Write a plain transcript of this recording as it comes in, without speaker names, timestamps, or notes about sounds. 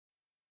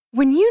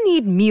When you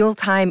need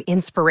mealtime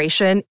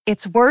inspiration,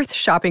 it's worth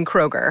shopping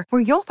Kroger,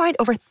 where you'll find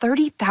over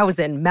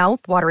 30,000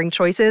 mouth-watering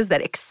choices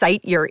that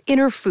excite your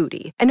inner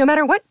foodie. And no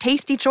matter what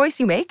tasty choice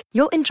you make,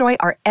 you'll enjoy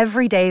our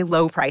everyday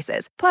low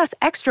prices, plus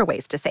extra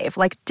ways to save,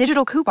 like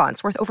digital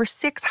coupons worth over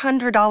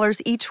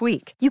 $600 each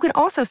week. You can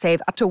also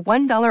save up to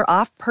 $1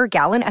 off per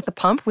gallon at the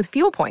pump with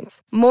fuel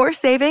points. More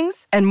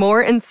savings and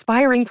more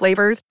inspiring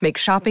flavors make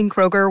shopping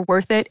Kroger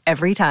worth it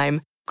every time.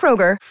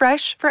 Kroger,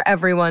 fresh for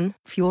everyone.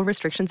 Fuel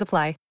restrictions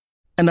apply.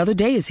 Another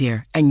day is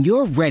here, and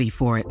you're ready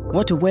for it.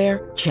 What to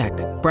wear? Check.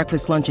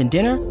 Breakfast, lunch, and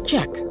dinner?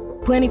 Check.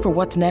 Planning for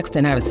what's next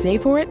and how to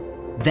save for it?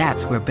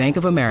 That's where Bank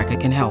of America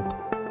can help.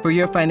 For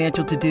your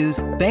financial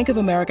to-dos, Bank of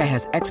America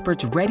has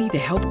experts ready to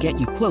help get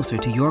you closer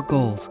to your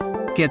goals.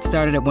 Get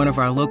started at one of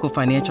our local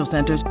financial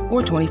centers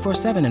or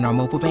 24/7 in our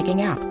mobile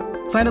banking app.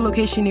 Find a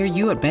location near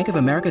you at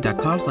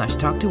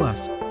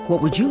bankofamerica.com/talktous.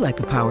 What would you like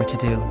the power to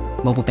do?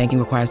 Mobile banking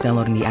requires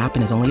downloading the app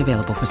and is only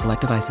available for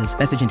select devices.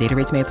 Message and data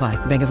rates may apply.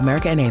 Bank of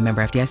America N.A.,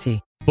 member FDIC.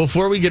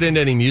 Before we get into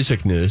any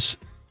music news,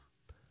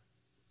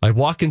 I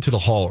walk into the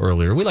hall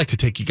earlier. We like to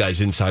take you guys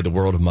inside the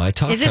world of My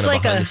Talk. Is this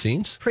like behind a the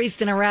scenes.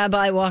 priest and a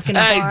rabbi walking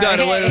a Hey, bar?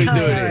 Donna, what are we doing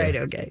here? All right,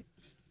 okay.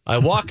 I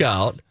walk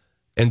out,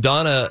 and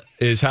Donna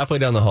is halfway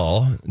down the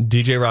hall,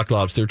 DJ Rock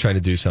Lobster, trying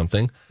to do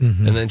something.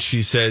 Mm-hmm. And then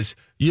she says,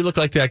 "You look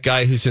like that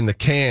guy who's in the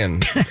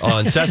can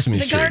on Sesame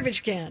The Street.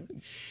 garbage can.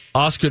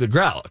 Oscar the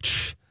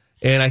Grouch."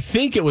 And I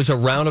think it was a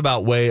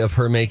roundabout way of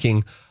her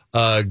making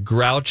a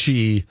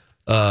grouchy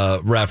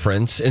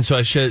reference. And so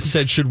I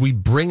said, should we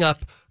bring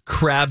up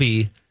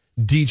Krabby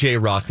DJ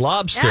Rock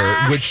Lobster,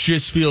 which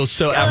just feels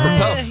so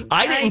apropos.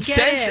 I didn't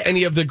sense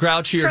any of the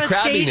grouchy or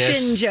crabbiness.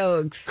 Crustacean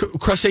jokes.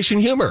 Crustacean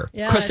humor.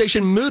 Yes.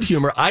 Crustacean mood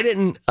humor. I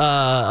didn't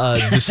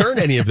discern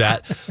any of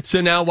that.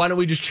 So now why don't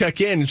we just check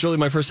in? It's really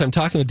my first time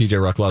talking with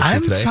DJ Rock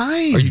Lobster today. I'm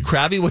fine. Are you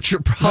crabby? What's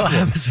your problem? No,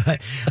 I was fine.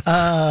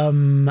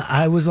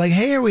 I was like,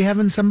 hey, are we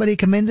having somebody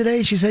come in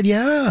today? She said,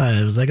 yeah.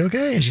 I was like,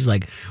 okay. And she's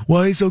like, why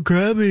are you so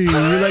crabby?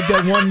 You're like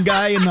that one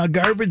guy in the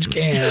garbage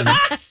can.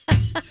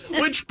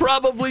 Which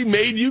probably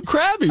made you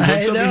crabby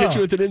when somebody hit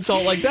you with an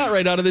insult like that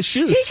right out of the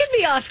chute. He could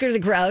be Oscar the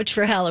Grouch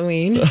for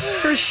Halloween,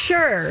 for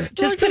sure.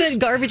 Just put a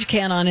garbage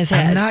can on his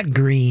head. I'm not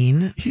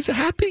green. He's a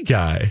happy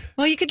guy.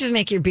 Well, you could just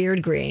make your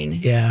beard green.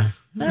 Yeah.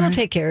 That'll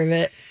take care of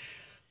it.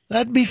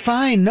 That'd be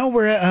fine. No,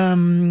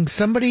 we're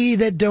somebody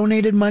that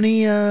donated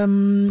money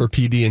for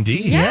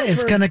PD&D. Yeah,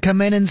 is going to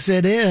come in and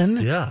sit in.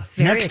 Yeah.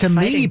 Next to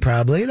me,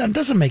 probably. That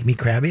doesn't make me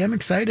crabby. I'm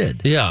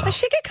excited. Yeah. But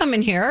she could come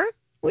in here.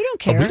 We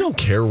don't care. We don't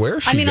care where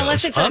she goes.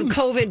 Unless it's a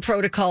COVID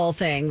protocol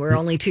thing where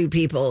only two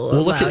people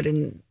allowed.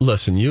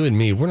 Listen, you and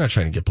me, we're not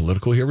trying to get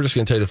political here. We're just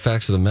going to tell you the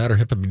facts of the matter.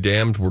 Hip be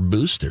damned, we're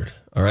boosted.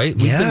 All right?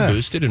 We've been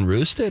boosted and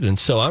roosted. And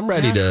so I'm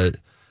ready to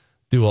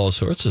do all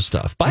sorts of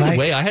stuff. By the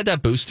way, I had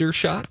that booster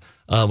shot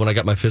when I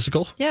got my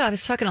physical. Yeah, I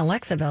was talking to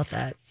Alexa about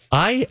that.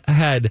 I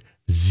had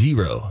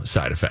 0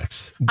 side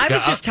effects. I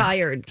was just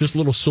tired. Just a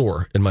little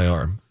sore in my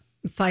arm.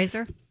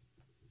 Pfizer?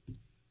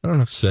 I don't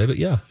have to say, but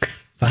yeah.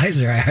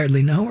 Pfizer, I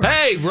hardly know her.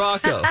 Hey,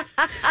 Rocco.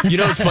 You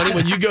know, it's funny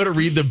when you go to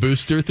read the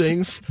booster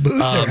things.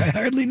 Booster, I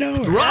hardly know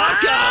her.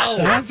 Rocco!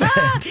 Stop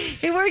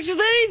it. It works with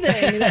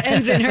anything that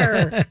ends in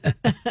her.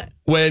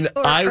 When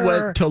I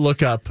went to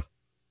look up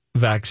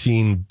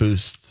vaccine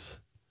boosts,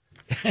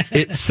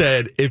 it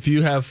said if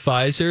you have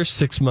Pfizer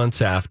 6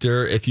 months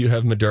after, if you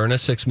have Moderna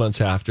 6 months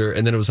after,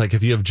 and then it was like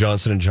if you have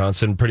Johnson &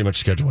 Johnson, pretty much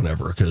schedule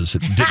whenever because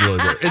it didn't really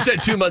work. It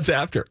said 2 months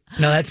after.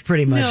 No, that's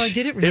pretty much. No,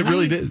 did it really? It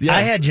really did. Yeah.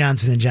 I had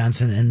Johnson &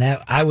 Johnson, and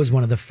that I was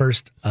one of the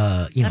first,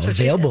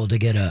 available to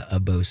get a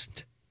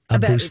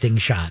boosting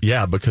shot.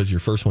 Yeah, because your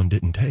first one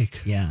didn't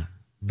take. Yeah,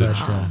 but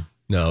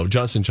no,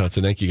 Johnson &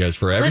 Johnson. Thank you guys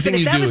for everything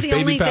you do with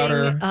baby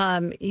powder.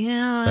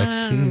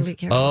 Vaccines.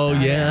 Oh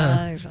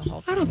yeah.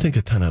 I don't think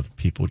a ton of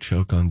people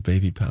choke on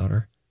baby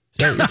powder. Is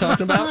that what you're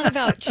talking about? It's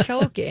not about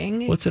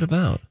choking. What's it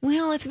about?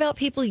 Well, it's about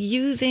people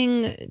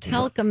using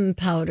talcum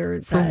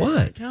powder. For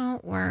what?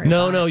 Don't worry.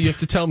 No, you have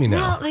to tell me now.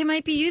 Well, they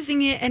might be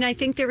using it, and I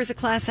think there was a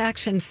class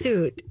action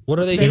suit. What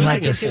are they in using?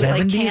 like the it to,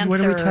 like, 70s? What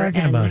are we cancer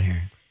talking about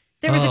here?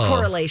 There was a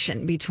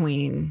correlation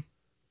between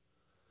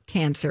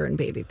cancer and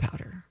baby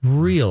powder.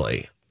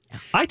 Really?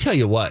 I tell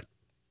you what,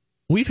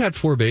 we've had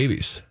 4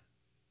 babies.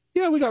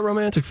 Yeah, we got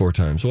romantic 4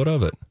 times. What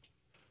of it?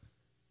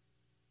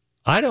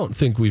 I don't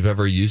think we've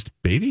ever used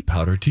baby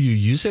powder. Do you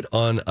use it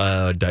on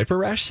a diaper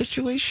rash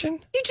situation?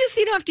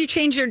 After you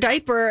change your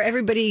diaper,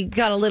 everybody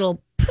got a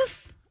little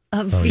poof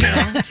of,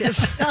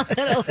 just a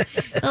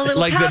little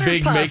like powder the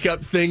big puff.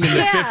 makeup thing in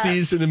the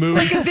 50s in the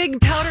movies. Like a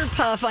big powder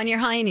puff on your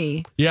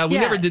hiney. Yeah, we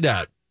never did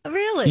that.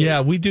 Really?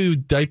 Yeah, we do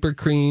diaper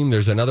cream.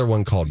 There's another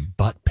one called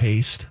butt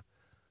paste,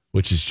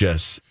 which is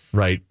just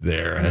right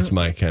there. That's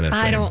my kind of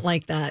thing. I don't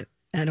like that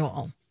at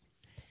all.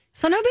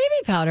 So no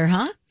baby powder,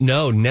 huh?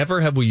 No, never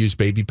have we used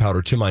baby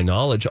powder to my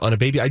knowledge on a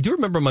baby. I do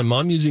remember my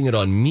mom using it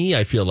on me,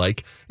 I feel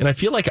like. And I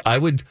feel like I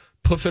would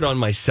puff it on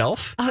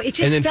myself. Oh, it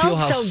just and then felt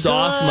feel how so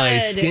soft good. my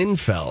skin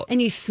felt.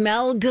 And you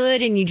smell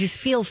good and you just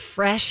feel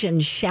fresh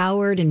and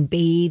showered and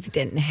bathed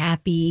and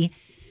happy.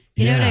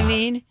 You know what I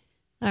mean?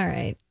 All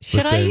right.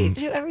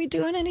 Are we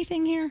doing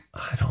anything here?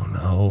 I don't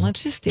know.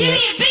 Let's just do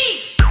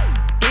it.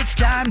 It's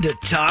time to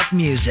talk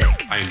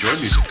music I enjoy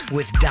music.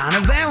 with Donna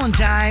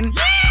Valentine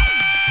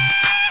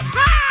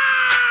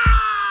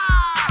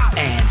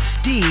and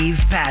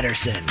Steve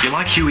Patterson. You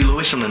like Huey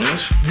Lewis on the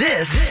news?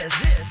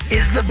 This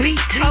is The Beat.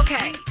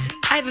 Okay.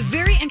 I have a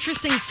very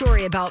interesting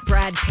story about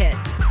Brad Pitt,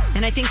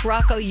 and I think,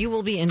 Rocco, you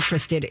will be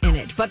interested in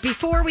it. But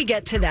before we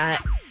get to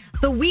that,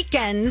 The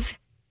Weeknd's,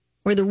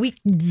 or The Week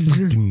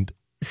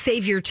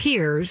Save Your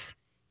Tears,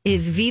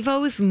 is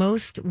Vivo's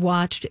most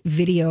watched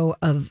video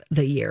of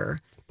the year.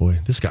 Boy,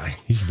 this guy,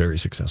 he's very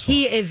successful.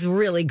 He is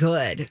really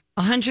good.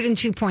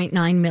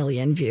 102.9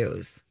 million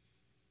views.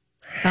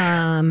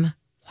 Wow.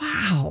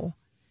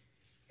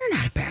 You're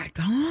not a bad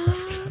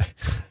guy.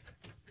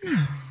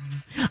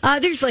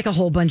 There's like a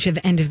whole bunch of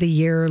end of the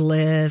year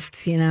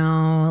lists, you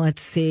know.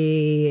 Let's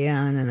see.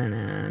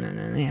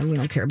 No. We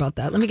don't care about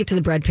that. Let me get to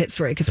the Brad Pitt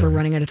story because we're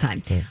running out of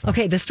time.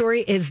 Okay, the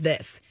story is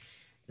this.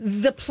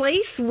 The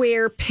place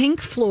where Pink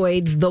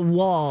Floyd's The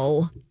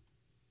Wall,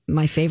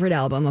 my favorite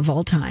album of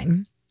all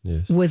time,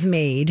 was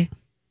made,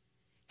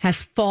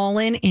 has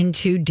fallen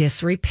into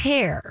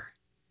disrepair.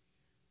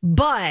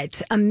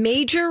 But a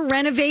major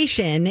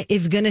renovation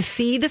is going to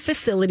see the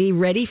facility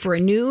ready for a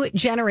new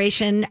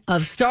generation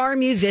of star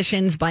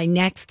musicians by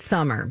next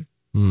summer.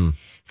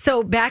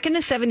 So back in the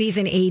 70s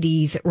and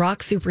 80s, rock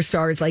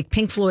superstars like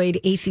Pink Floyd,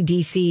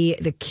 AC/DC,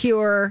 The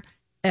Cure,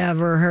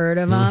 ever heard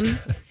of them?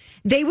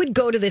 They would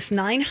go to this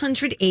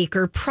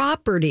 900-acre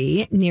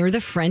property near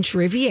the French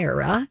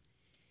Riviera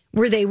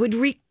where they would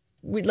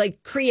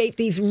create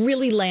these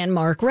really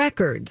landmark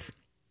records.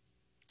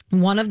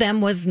 One of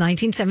them was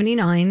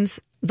 1979's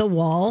The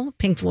Wall,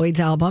 Pink Floyd's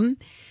album,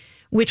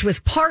 which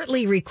was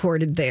partly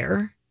recorded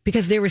there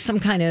because there was some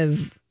kind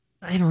of,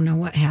 I don't know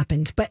what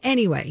happened. But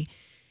anyway,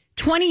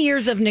 20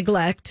 years of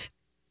neglect,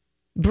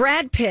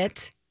 Brad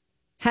Pitt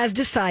has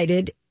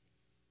decided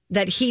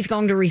that he's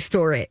going to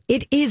restore it.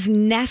 It is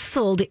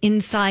nestled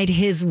inside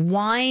his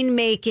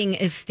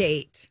winemaking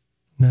estate.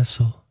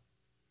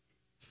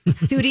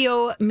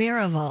 Studio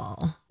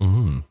Miraval.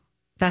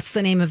 That's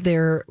the name of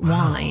their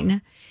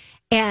wine.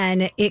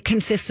 And it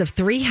consists of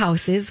 3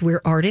 houses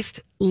where artists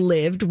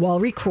lived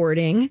while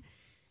recording.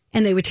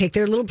 And they would take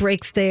their little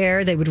breaks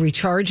there. They would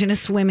recharge in a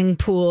swimming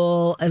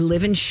pool. A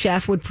live-in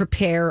chef would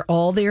prepare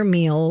all their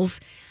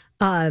meals.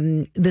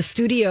 The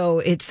studio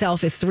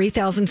itself is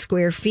 3,000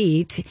 square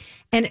feet.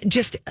 And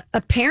just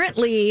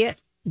apparently,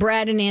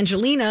 Brad and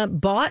Angelina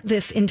bought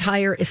this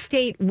entire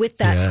estate with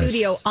that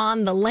studio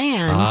on the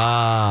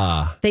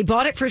land. They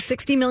bought it for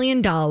 $60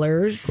 million.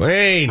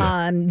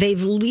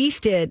 They've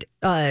leased it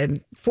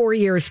 4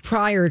 years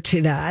prior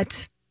to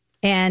that.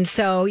 And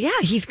so, yeah,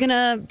 he's going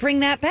to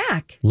bring that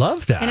back.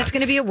 Love that. And it's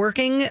going to be a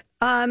working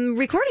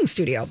recording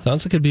studio.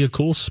 Sounds like it'd be a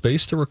cool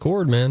space to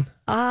record, man.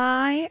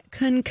 I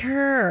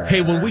concur.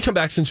 Hey, when we come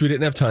back, since we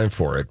didn't have time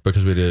for it,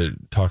 because we had to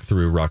talk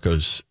through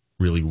Rocco's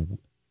really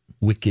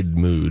wicked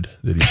mood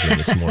that he's in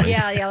this morning.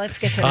 Yeah, let's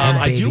get to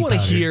that. I do want to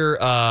hear,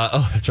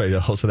 that's right,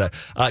 also that.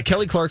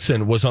 Kelly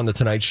Clarkson was on The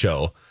Tonight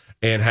Show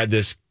and had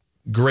this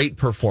great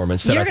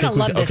performance. You're going to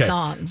love this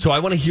song. So I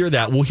want to hear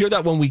that. We'll hear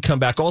that when we come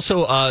back.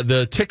 Also,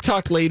 the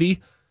TikTok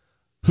lady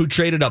who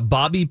traded a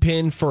bobby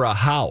pin for a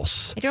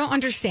house. I don't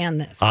understand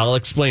this. I'll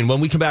explain.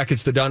 When we come back,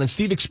 it's the Donna and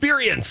Steve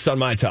Experience on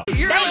My Talk.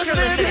 You're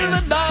listening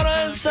to the Donna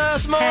and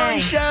Sus Morning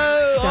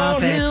Show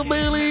on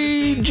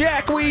Hillbilly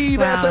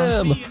Jackweed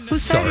FM.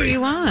 Whose side are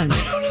you on?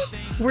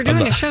 We're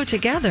doing a show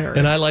together.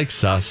 And I like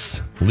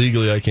Sus.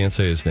 Legally, I can't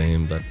say his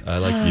name, but I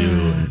like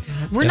you.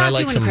 We're not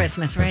doing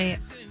Christmas, right?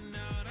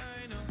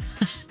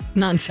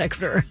 Non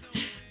sequitur.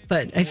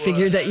 But I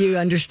figured that you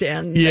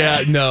understand. Yeah,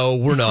 no,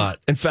 we're not.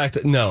 In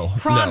fact, no.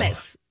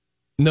 Promise.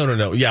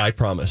 No. Yeah, I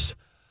promise.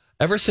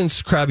 Ever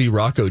since Krabby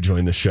Rocco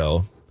joined the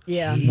show,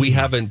 we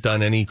haven't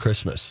done any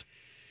Christmas.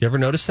 You ever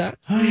notice that?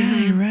 Oh, yeah,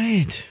 you're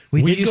right.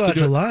 We did go out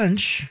to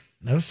lunch.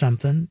 That was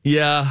something.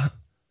 Yeah.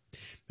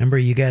 Remember,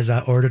 you guys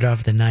ordered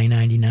off the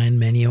 $9.99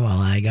 menu while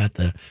I got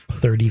the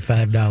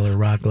 $35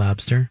 rock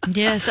lobster?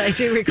 Yes, I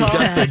do recall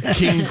that. The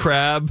king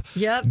crab.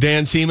 Yep.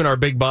 Dan Seaman, our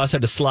big boss,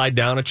 had to slide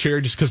down a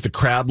chair just because the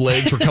crab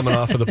legs were coming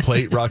off of the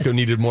plate. Rocco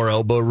needed more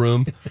elbow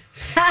room.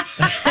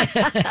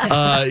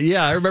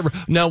 Yeah, I remember.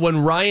 Now, when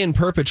Ryan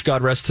Perpich,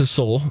 God rest his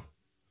soul,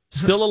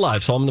 still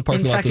alive, saw him in the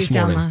parking lot this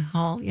morning. Down the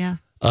hall, yeah.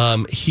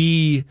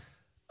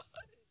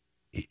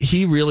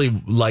 He really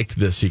liked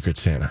the Secret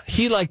Santa.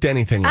 He liked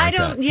anything like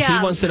that. Yeah.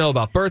 He wants to know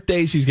about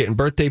birthdays. He's getting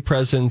birthday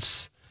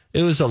presents.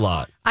 It was a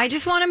lot. I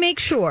just want to make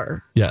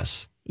sure.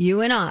 Yes.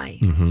 You and I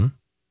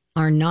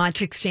are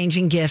not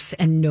exchanging gifts,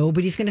 and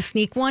nobody's going to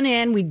sneak one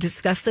in. We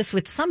discussed this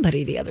with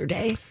somebody the other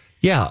day.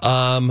 Yeah.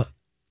 Dawn?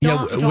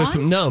 Matt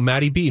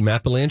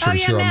Belanger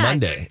was here on Matt.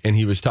 Monday, and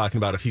he was talking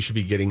about if he should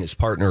be getting his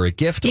partner a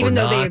gift Even or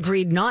though not. they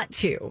agreed not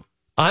to.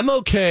 I'm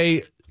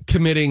okay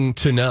committing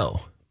to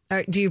no. All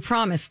right, do you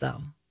promise,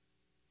 though?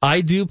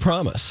 I do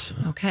promise.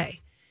 Okay.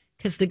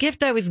 Because the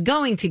gift I was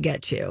going to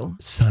get you,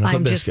 Son of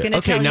I'm a just biscuit. going to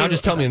Okay, tell now you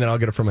just tell me, about. and then I'll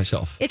get it for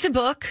myself. It's a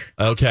book.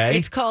 Okay.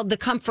 It's called The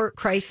Comfort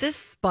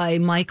Crisis by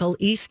Michael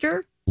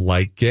Easter.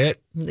 Like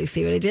it. You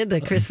see what I did? The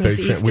Christmas,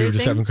 Big fan. Easter We were just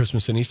thing? having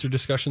Christmas and Easter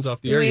discussions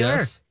off the air. We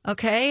Yes. were.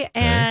 Okay.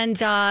 And,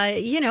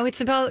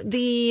 it's about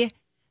the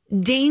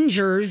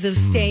dangers of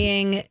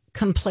staying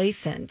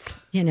complacent,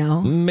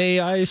 May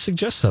I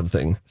suggest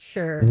something?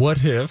 Sure.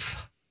 What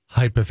if,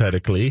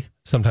 hypothetically,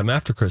 sometime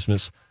after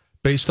Christmas,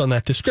 based on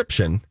that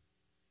description,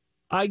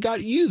 I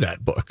got you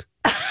that book?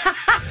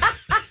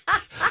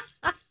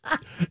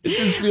 It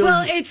just feels...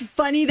 Well, it's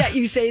funny that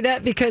you say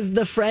that because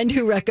the friend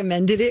who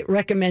recommended it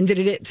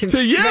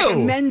to you.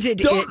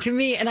 recommended it to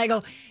me, and I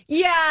go,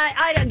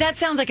 yeah, that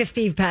sounds like a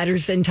Steve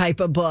Patterson type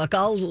of book.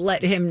 I'll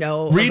let him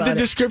know. Read about the it.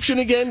 description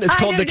again. It's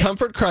called The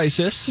Comfort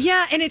Crisis.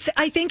 Yeah, and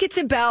I think it's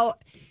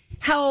about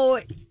how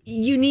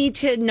you need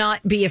to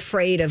not be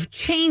afraid of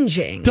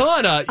changing.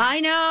 Donna, I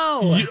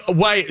know.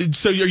 why?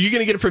 So are you going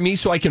to get it from me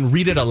so I can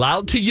read it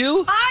aloud to you?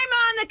 I'm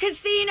on the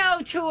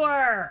casino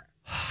tour.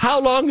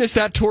 How long is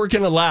that tour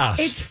going to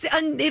last?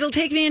 It'll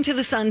take me into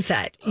the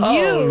sunset.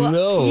 Oh,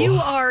 no. You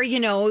are,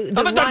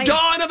 I'm at the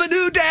dawn of a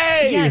new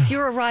day. Yes,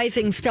 you're a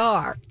rising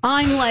star.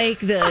 I'm like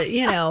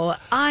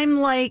I'm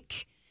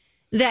like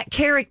that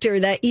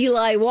character, that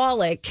Eli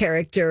Wallach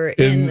character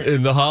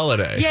in The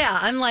Holiday. Yeah,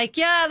 I'm like,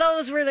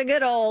 those were the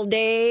good old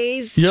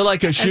days. You're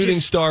like a shooting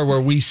star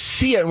where we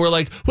see it and we're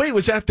like, wait,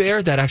 was that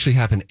there? That actually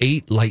happened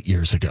 8 light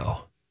years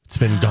ago. It's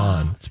been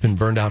gone. It's been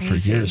burned out for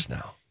years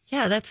now.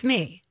 Yeah, that's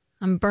me.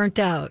 I'm burnt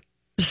out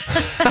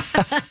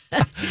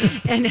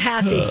and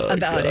happy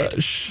about it.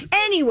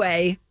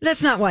 Anyway,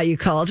 that's not why you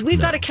called. We've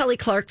got a Kelly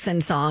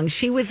Clarkson song.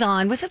 She was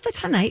on, was it The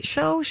Tonight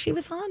Show she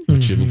was on?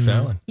 With Jimmy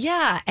Fallon.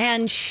 Yeah,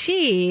 and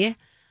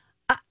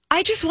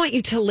I just want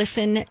you to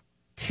listen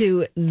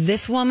to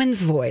this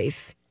woman's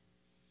voice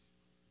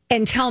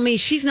and tell me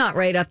she's not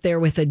right up there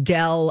with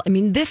Adele. I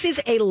mean, this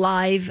is a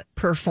live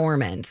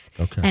performance.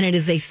 Okay. And it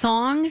is a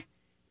song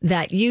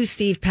that you,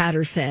 Steve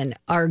Patterson,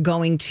 are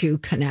going to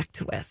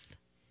connect with.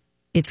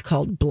 It's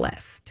called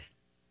Blessed.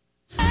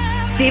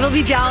 Steve will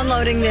be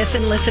downloading this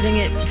and listening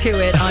to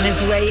it on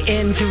his way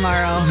in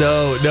tomorrow.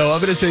 No, I'm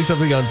going to say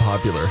something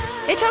unpopular.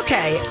 It's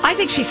okay. I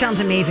think she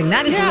sounds amazing.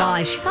 That is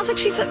live. She sounds like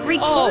she's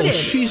recorded. Oh,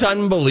 she's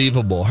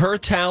unbelievable. Her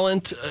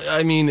talent,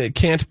 it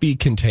can't be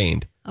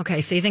contained. Okay,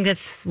 so you think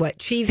that's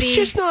cheesy? It's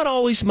just not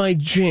always my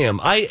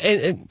jam.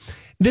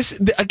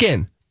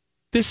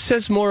 This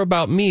says more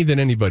about me than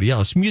anybody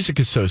else. Music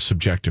is so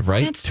subjective,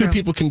 right? That's Two true.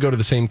 people can go to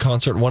the same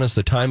concert. One is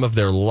the time of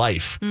their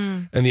life,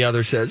 and the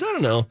other says, I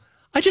don't know.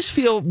 I just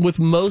feel with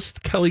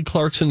most Kelly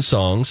Clarkson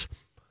songs,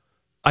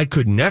 I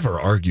could never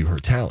argue her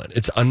talent.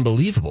 It's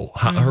unbelievable.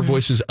 Her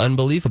voice is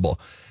unbelievable.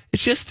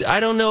 It's just, I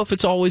don't know if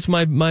it's always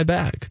my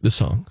bag, the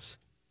songs.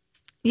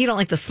 You don't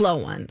like the slow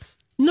ones?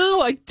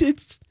 No, I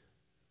did.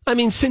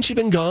 Since you've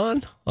been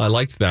gone, I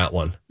liked that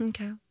one.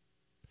 Okay.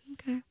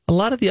 A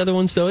lot of the other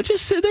ones, though,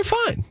 they're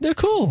fine. They're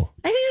cool.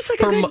 I think it's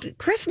like a good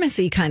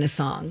Christmassy kind of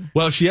song.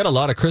 Well, she had a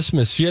lot of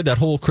Christmas. She had that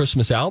whole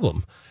Christmas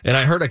album. And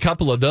I heard a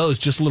couple of those,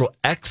 just little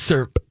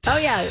excerpts. Oh,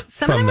 yeah.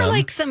 Some of them are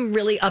like some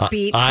really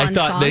upbeat, fun I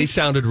thought songs. they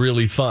sounded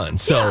really fun.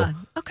 So, yeah,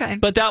 okay.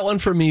 But that one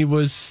for me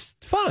was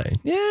fine.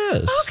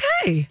 Yes.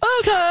 Okay.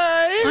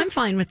 I'm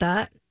fine with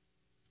that.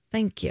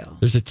 Thank you.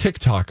 There's a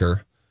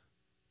TikToker.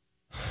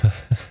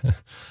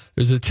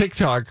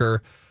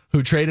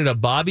 Who traded a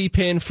bobby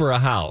pin for a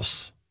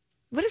house.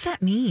 What does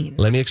that mean?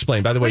 Let me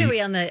explain. By the way, what are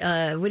we on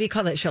the, what do you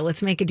call that show?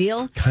 Let's Make a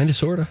Deal? Kind of,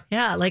 sort of.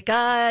 Yeah, like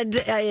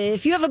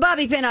if you have a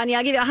bobby pin on you,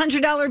 I'll give you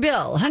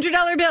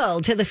 $100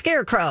 bill to the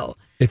Scarecrow.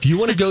 If you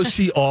want to go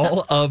see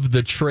all of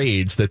the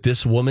trades that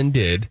this woman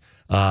did,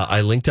 I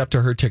linked up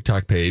to her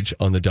TikTok page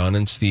on the Don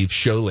and Steve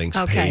Show Links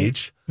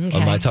page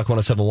on My Talk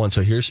 1071.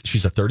 So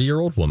she's a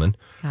 30-year-old woman.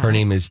 Her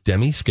name is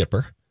Demi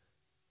Skipper.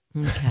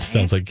 Okay.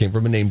 Sounds like it came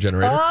from a name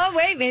generator. Oh,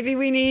 wait, maybe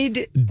we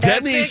need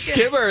Demi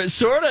Skipper.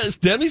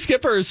 Demi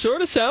Skipper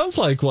sort of sounds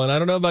like one. I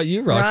don't know about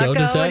you, Rocco.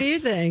 Does that what do you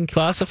think?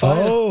 Classify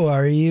it? Oh,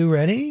 are you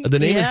ready? The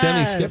name is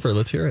Demi Skipper.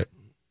 Let's hear it.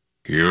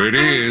 Here it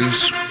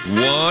is,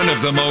 one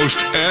of the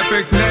most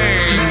epic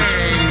names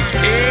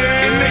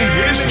in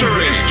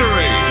history.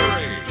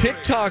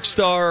 TikTok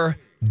star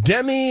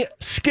Demi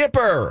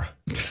Skipper.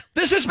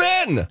 This has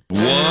been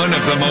one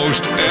of the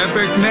most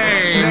epic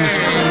names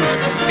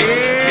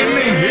in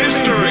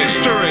history.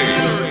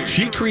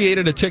 She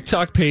created a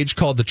TikTok page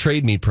called the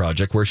Trade Me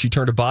Project, where she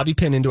turned a bobby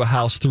pin into a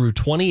house through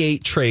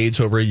 28 trades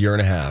over a year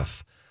and a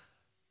half.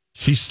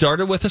 She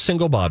started with a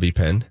single bobby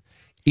pin.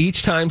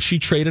 Each time she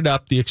traded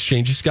up, the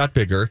exchanges got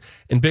bigger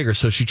and bigger.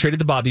 So she traded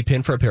the bobby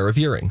pin for a pair of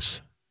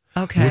earrings,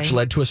 which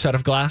led to a set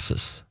of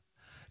glasses,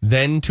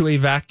 then to a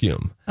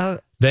vacuum,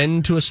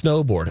 then to a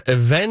snowboard.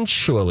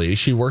 Eventually,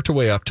 she worked her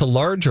way up to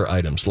larger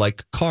items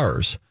like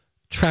cars,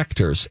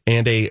 tractors,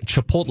 and a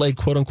Chipotle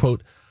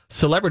quote-unquote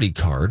celebrity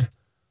card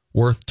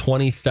worth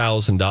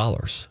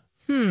 $20,000.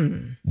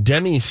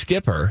 Demi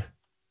Skipper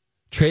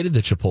traded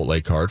the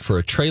Chipotle card for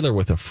a trailer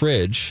with a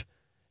fridge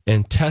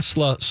and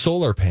Tesla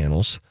solar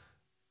panels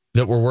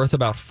that were worth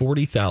about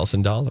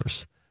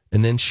 $40,000.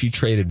 And then she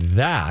traded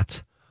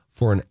that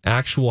for an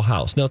actual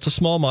house. Now, it's a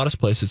small, modest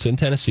place. It's in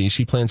Tennessee.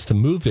 She plans to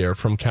move there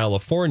from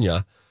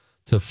California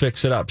to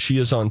fix it up. She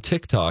is on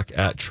TikTok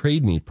at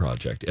Trade Me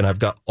Project, and I've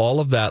got all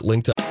of that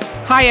linked up.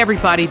 Hi,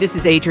 everybody. This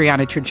is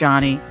Adriana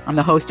Trajani. I'm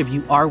the host of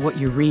You Are What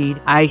You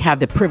Read. I have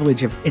the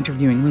privilege of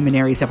interviewing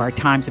luminaries of our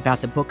times about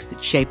the books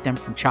that shaped them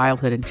from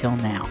childhood until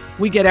now.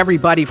 We get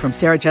everybody from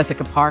Sarah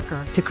Jessica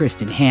Parker to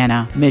Kristen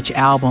Hanna, Mitch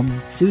Albom,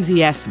 Susie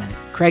Essman,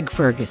 Craig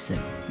Ferguson,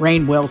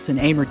 Rainn Wilson,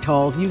 Amor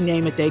Tolls, you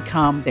name it, they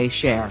come, they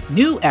share.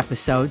 New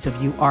episodes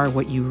of You Are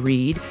What You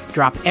Read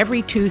drop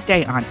every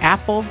Tuesday on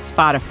Apple,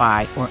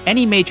 Spotify, or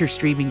any major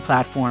streaming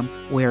platform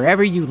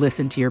wherever you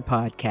listen to your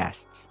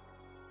podcasts.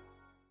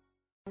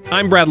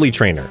 I'm Bradley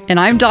Trainer. And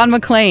I'm Don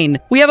McClain.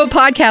 We have a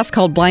podcast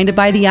called Blinded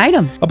by the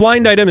Item. A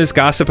blind item is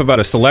gossip about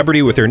a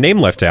celebrity with their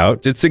name left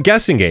out. It's a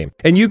guessing game,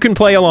 and you can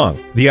play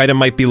along. The item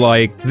might be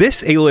like,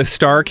 this A-list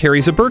star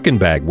carries a Birkin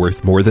bag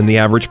worth more than the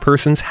average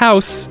person's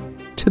house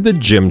to the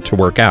gym to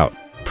work out.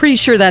 Pretty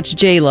sure that's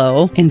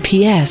J-Lo. And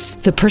P.S.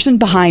 the person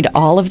behind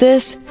all of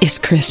this is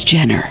Kris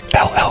Jenner,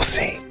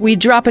 LLC. We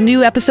drop a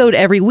new episode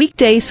every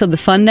weekday so the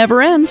fun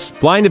never ends.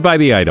 Blinded by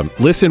the Item.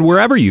 Listen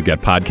wherever you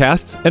get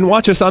podcasts and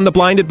watch us on the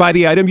Blinded by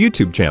the Item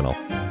YouTube channel.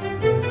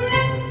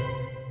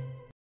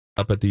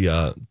 Up at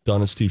the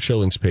Don and Steve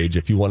Shillings page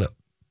if you want to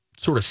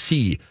sort of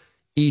see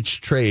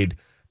each trade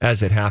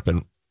as it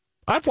happened.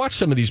 I've watched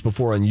some of these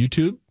before on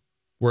YouTube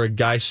where a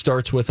guy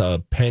starts with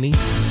a penny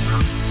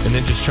and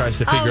then just tries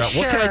to figure out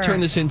what can I turn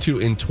this into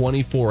in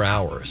 24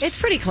 hours. It's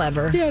pretty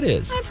clever. Yeah, it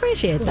is. I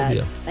appreciate that.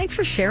 Deal. Thanks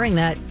for sharing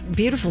that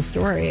beautiful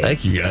story.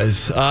 Thank you,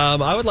 guys.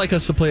 I would like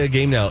us to play a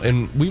game now,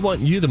 and we want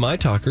you, the My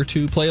Talker,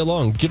 to play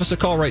along. Give us a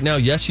call right now.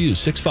 Yes, you,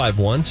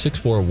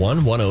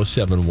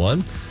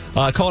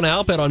 651-641-1071. Call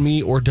now, bet on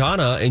me or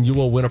Donna, and you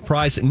will win a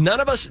prize. None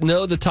of us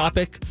know the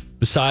topic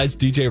besides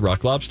DJ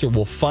Rock Lobster.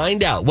 We'll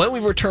find out when we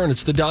return.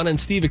 It's the Donna and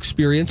Steve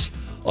experience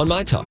on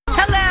My Talk.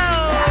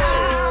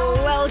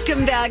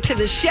 Welcome back to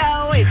the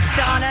show. It's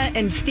Donna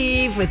and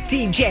Steve with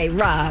DJ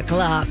Rock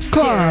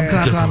Lobster. Clomp,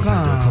 clomp, clomp,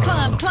 clomp.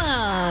 Clomp,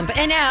 clomp.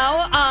 And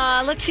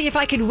now, let's see if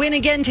I could win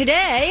again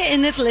today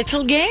in this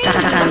little game.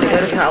 Time to go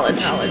to college.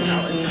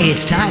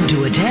 It's time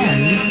to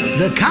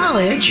attend the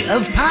College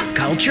of Pop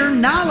Culture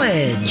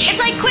Knowledge. It's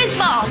like quiz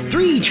ball.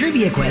 3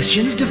 trivia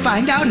questions to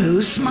find out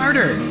who's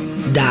smarter.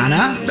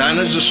 Donna?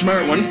 Donna's a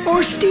smart one.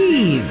 Or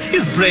Steve?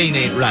 His brain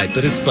ain't right,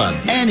 but it's fun.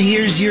 And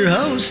here's your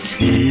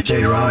host,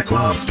 DJ Rock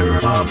Lobster.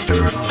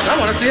 I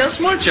want to see how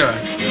smart you are.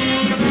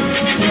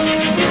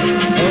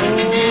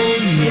 Oh,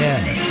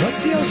 yes. Let's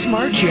see how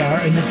smart you are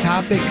in the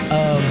topic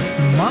of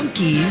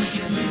monkeys.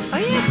 Oh,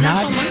 yeah, it's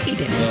National Monkey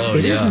Day.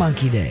 It is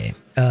Monkey Day.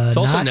 It's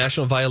also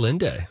National Violin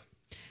Day.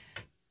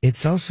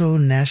 It's also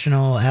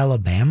National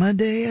Alabama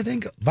Day, I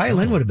think.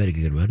 Violin would have been a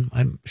good one.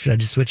 Should I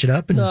just switch it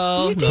up and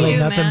play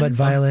nothing but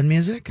violin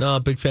music? No,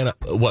 big fan of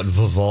what,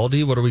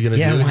 Vivaldi? What are we going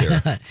to do why here?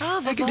 Not?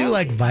 I could do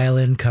like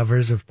violin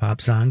covers of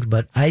pop songs,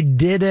 but I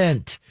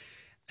didn't.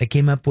 I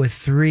came up with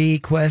 3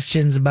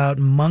 questions about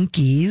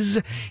monkeys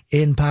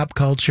in pop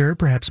culture,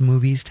 perhaps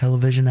movies,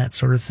 television, that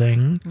sort of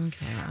thing.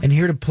 Okay. And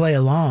here to play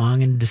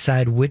along and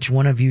decide which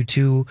one of you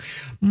two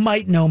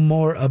might know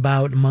more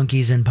about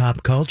monkeys in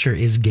pop culture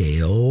is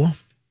Gail.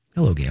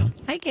 Hello, Gail.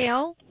 Hi,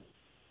 Gail.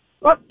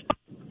 Oh,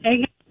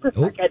 hang on for a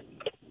second.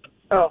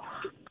 Oh.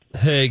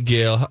 Hey,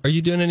 Gail. Are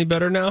you doing any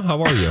better now?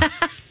 How are you?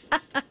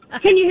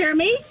 Can you hear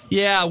me?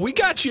 Yeah, we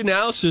got you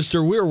now,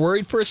 sister. We were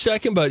worried for a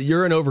second, but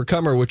you're an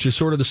overcomer, which is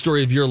sort of the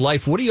story of your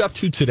life. What are you up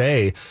to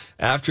today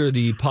after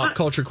the pop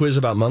culture quiz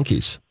about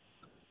monkeys?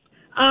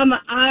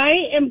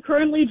 I am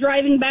currently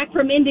driving back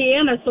from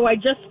Indiana, so I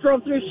just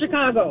drove through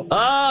Chicago.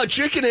 Oh,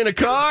 chicken in a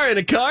car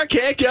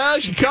can't go.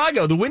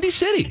 Chicago, the Windy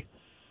City.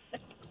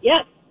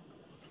 Yes.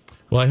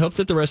 Well, I hope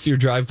that the rest of your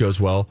drive goes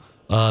well.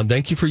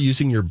 Thank you for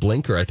using your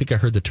blinker. I think I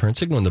heard the turn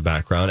signal in the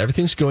background.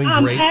 Everything's going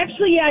great.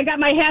 Actually, I got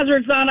my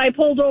hazards on. I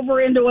pulled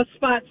over into a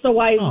spot, so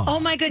I...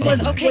 Oh, my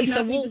goodness. Okay,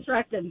 so we'll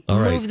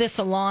All right. move this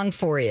along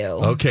for you.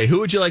 Okay, who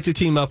would you like to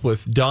team up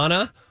with,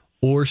 Donna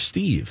or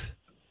Steve?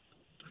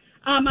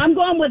 I'm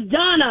going with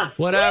Donna.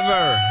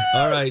 Whatever.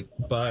 All right,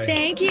 bye.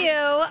 Thank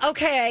you.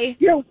 Okay.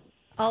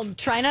 I'll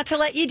try not to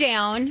let you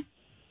down.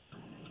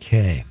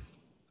 Okay.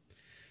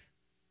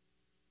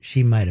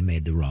 She might have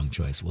made the wrong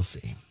choice. We'll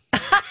see.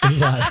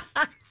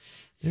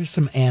 There's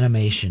some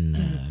animation.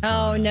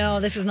 Oh, no,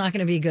 this is not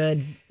going to be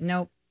good.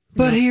 Nope.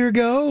 But here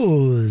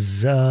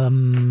goes.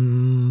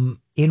 In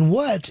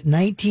what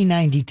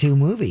 1992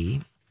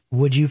 movie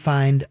would you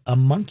find a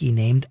monkey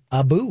named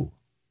Abu?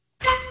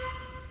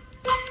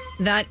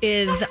 That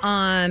is,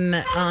 I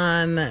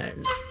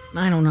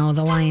don't know,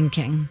 The Lion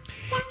King.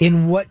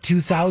 In what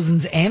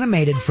 2000s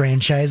animated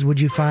franchise would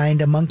you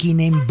find a monkey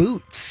named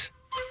Boots?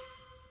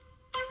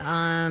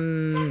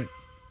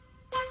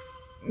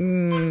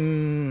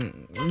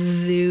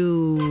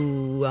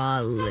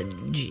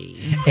 Zoology.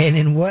 And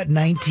in what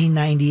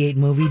 1998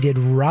 movie did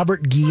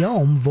Robert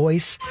Guillaume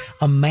voice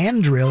a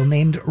mandrill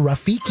named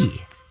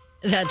Rafiki?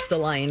 That's The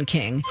Lion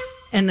King.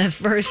 And the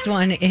first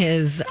one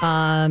is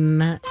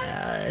Zootopia.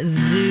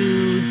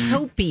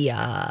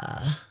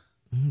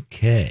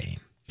 Okay.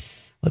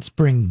 Let's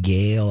bring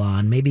Gail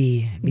on.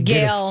 Maybe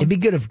it'd be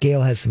good if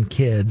Gail has some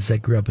kids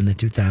that grew up in the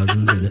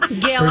 2000s or the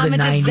Gail, or the I'm a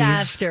 90s.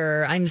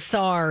 disaster. I'm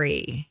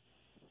sorry.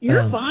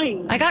 You're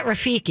fine. I got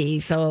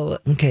Rafiki, so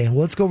Okay, well,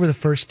 let's go over the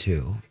first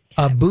two.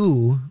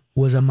 Abu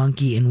was a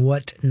monkey in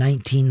what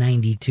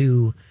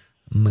 1992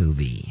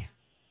 movie?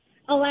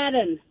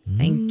 Aladdin.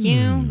 thank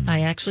you.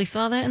 I actually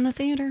saw that in the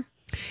theater.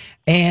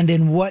 And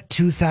in what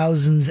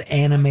 2000s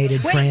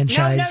animated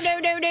franchise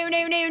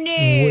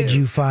No. would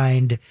you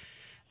find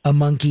a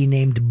monkey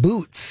named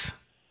Boots?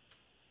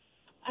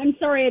 I'm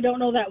sorry, I don't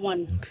know that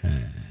one.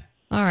 Okay.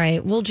 All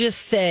right, we'll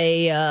just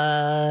say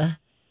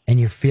And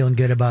you're feeling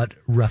good about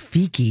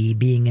Rafiki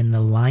being in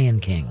The Lion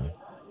King.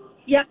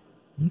 Yep.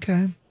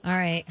 Okay. all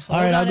right, All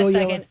hold right, I'll on go a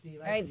yell second. at Steve.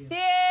 All right,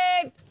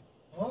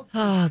 Steve.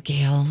 Oh,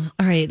 Gail.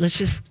 All right, let's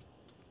just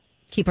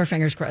keep our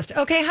fingers crossed.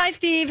 Okay, hi,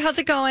 Steve. How's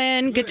it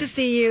going? Good to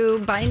see you.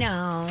 Bye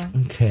now.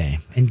 Okay.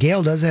 And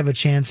Gail does have a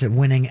chance at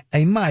winning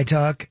a My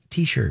Talk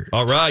t-shirt.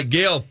 All right,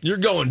 Gail, you're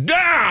going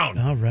down.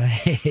 All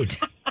right.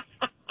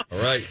 All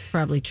right.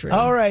 Probably true.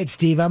 All right,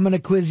 Steve, I'm going to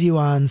quiz you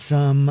on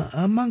some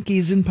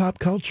monkeys in pop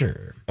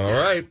culture. All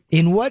right.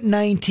 In what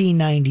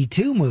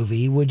 1992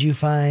 movie would you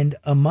find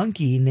a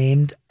monkey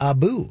named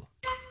Abu?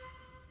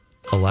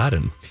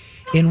 Aladdin.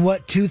 In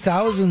what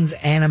 2000s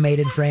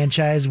animated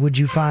franchise would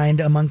you find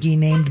a monkey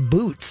named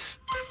Boots?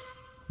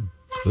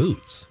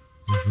 Boots.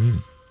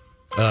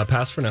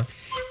 Pass for now.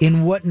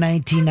 In what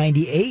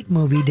 1998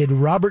 movie did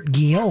Robert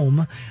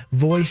Guillaume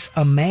voice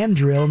a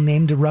mandrill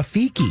named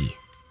Rafiki?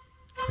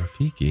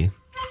 Rafiki.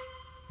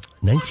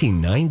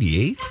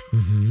 1998?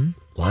 Mm-hmm.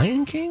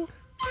 Lion King?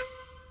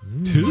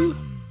 2?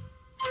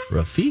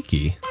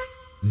 Rafiki?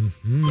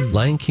 Mm-hmm.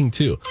 Lion King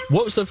 2.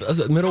 What was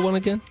the middle one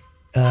again?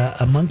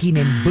 A monkey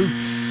named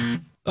Boots.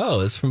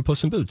 Oh, it's from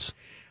Puss in Boots.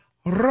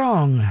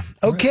 Wrong.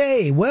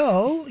 Okay,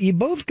 well, you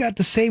both got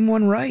the same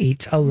one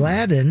right.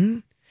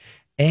 Aladdin.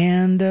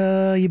 And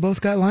you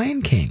both got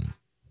Lion King.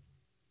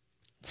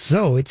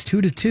 So it's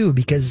 2-2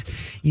 because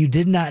you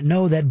did not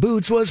know that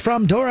Boots was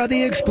from Dora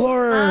the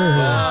Explorer.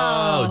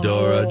 Oh,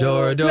 Dora.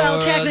 Well,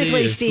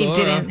 technically, the Steve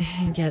Explorer.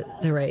 didn't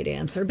get the right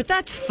answer, but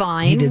that's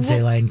fine. He did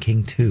say Lion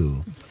King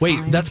 2. Wait,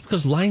 that's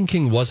because Lion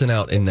King wasn't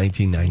out in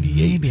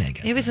 1998. Maybe I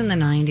got It was in the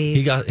 90s.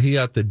 He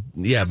got the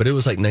but it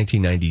was like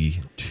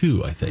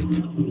 1992, I think.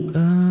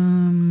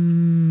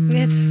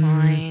 It's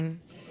fine.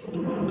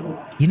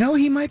 You know,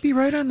 he might be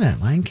right on that.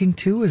 Lion King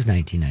 2 was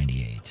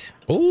 1998.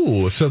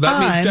 Oh, so that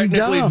means I'm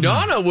technically dumb.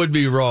 Donna would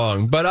be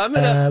wrong, but I'm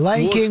gonna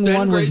Lion we'll King extend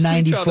 1 was grace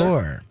to each other.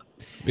 94.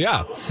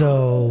 Yeah,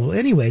 So,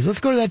 anyways, let's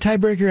go to that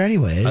tiebreaker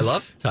anyways. I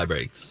love tie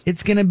breaks.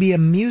 It's going to be a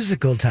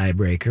musical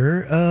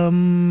tiebreaker,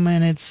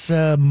 and it's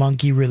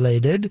monkey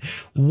related.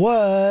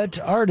 What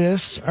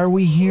artists are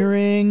we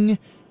hearing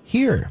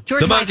here?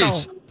 George The Michael.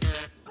 Monkeys.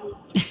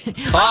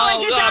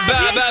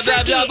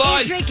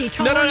 Boys. Tricky,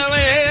 No,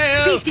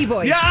 hey. Beastie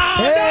Boys. Yeah,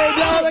 Hey,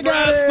 Donna got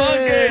Brass it.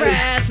 Monkey.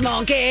 Brass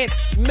monkey.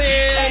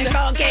 Man.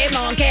 Monkey.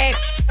 Monkey,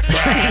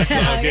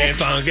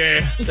 funky.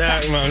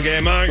 That monkey.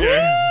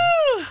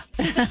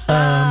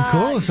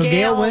 Cool. So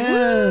Gail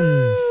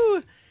wins.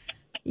 Woo.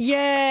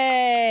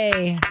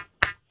 Yay.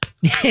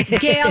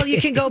 Gail, you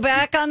can go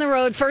back on the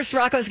road. First,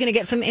 Rocco's going to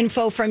get some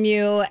info from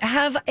you.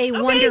 Have a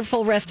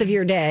wonderful rest of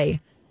your day.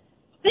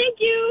 Thank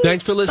you.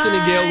 Thanks for listening,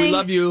 Bye. Gail. We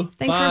love you.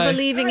 Thanks Bye. for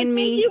believing in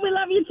me. Thank you. We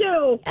love you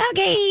too.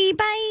 Okay,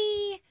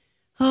 bye.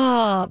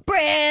 Oh,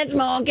 Brass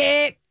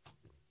monkey.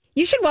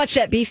 You should watch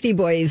that Beastie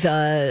Boys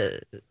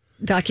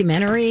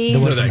documentary. The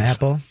one No, from thanks.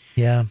 Apple.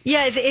 Yeah.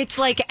 Yeah, it's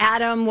like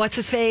Adam, what's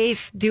his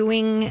face,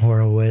 doing.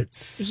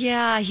 Horowitz.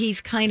 Yeah,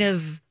 he's kind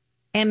of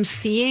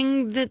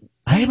emceeing the.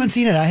 I haven't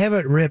seen it. I have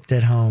it ripped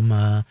at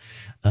home.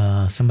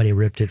 Somebody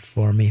ripped it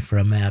for me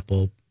from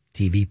Apple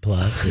TV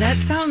Plus. That and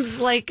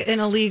sounds like an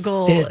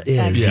illegal It is.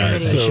 activity. Yeah, I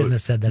so- shouldn't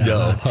have said that out no,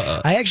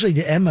 loud. I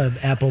actually am an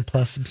Apple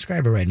Plus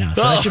subscriber right now,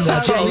 so I should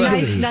watch it Oh,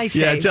 legally. nice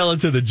Yeah, save. tell it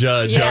to the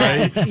judge, Yeah, all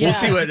right? yeah. We'll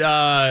see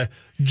what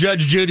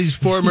Judge Judy's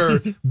former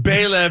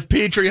bailiff,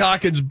 Petrie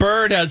Hawkins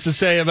Bird, has to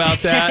say about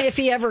that. If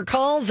he ever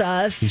calls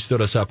us. He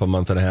stood us up a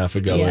month and a half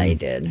ago. Yeah, he and,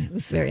 did. It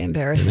was very and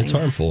embarrassing. it's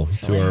harmful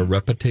to our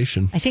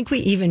reputation. I think we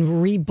even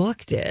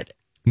rebooked it.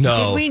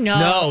 No. Did we? No.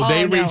 No,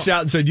 they Oh, no. reached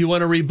out and said, "Do you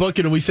want to rebook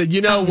it?" And we said,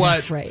 "You know Oh, what?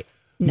 That's right.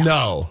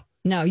 No.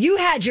 No, you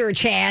had your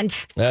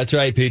chance. That's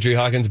right, Petrie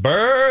Hawkins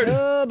Bird.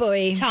 Oh,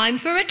 boy. Time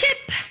for a tip.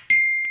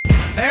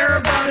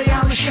 Everybody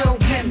on the show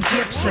getting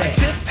tipsy.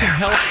 Tip to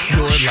help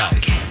your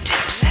life. Getting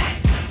tipsy.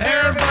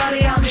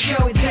 Everybody on the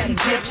show getting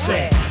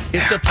tipsy.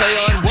 It's a play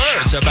on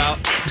words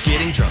about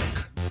getting drunk.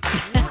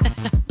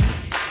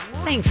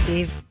 Thanks,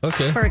 Steve.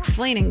 Okay. For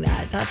explaining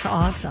that. That's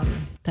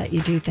awesome that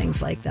you do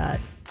things like that.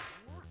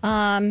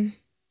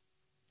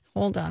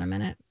 Hold on a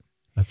minute.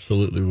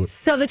 Absolutely.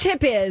 So the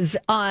tip is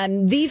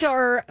these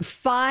are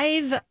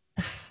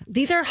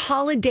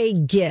holiday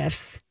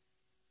gifts,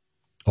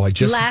 Oh, I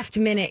just last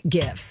minute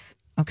gifts.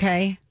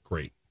 Okay.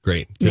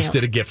 great. Just Nailed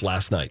did a gift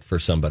last night for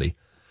somebody.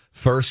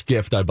 first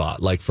gift I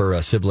bought, like for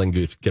a sibling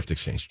gift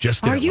exchange.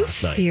 Just did Are it you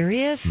last night.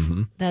 serious?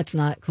 Mhm. That's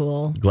not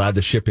cool. Glad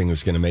the shipping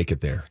was going to make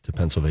it there to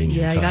Pennsylvania.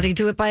 Yeah, in I time. got to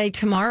do it by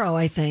tomorrow,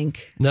 I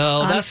think.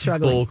 No, I'm that's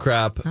struggling. bull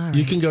crap. All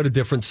You right. can go to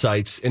different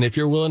sites, and if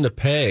you're willing to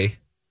pay,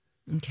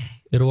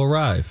 it'll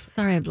arrive.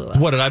 Sorry, I blew up.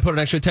 What, did I put an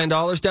extra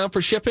 $10 down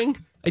for shipping?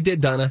 I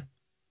did, Donna.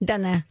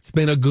 Done that. It's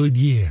been a good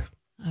year.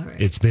 All right.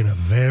 It's been a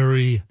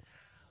very,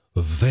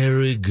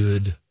 very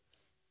good,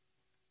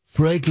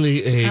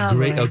 frankly, Oh,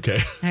 great. boy. Okay.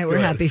 All right, we're Go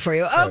ahead. happy for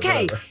you. All right,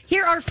 Okay, whatever.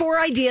 here are 4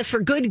 ideas for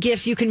good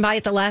gifts you can buy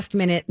at the last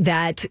minute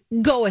that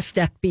go a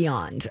step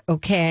beyond.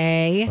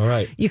 Okay. All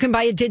right. You can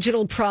buy a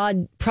digital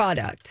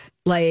product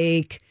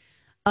like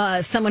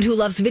someone who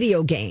loves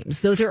video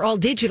games. Those are all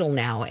digital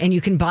now, and you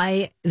can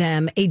buy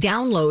them a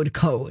download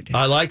code.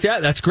 I like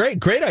that. That's great.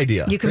 Great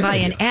idea. You can Great buy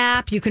idea. an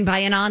app. You can buy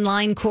an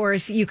online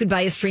course. You could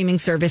buy a streaming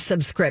service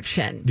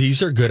subscription.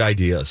 These are good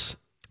ideas.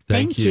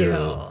 Thank you.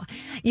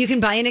 You can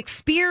buy an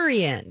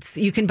experience.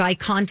 You can buy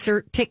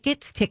concert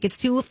tickets, tickets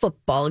to a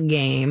football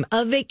game,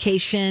 a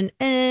vacation,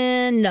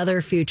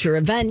 another future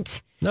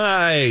event.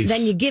 Nice.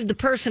 Then you give the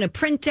person a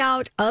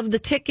printout of the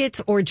tickets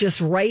or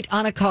just write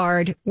on a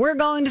card, we're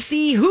going to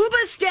see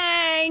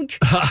Hoobastank.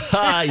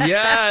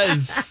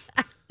 Yes.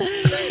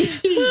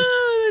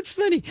 Oh, that's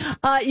funny.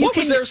 What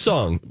was their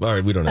song? All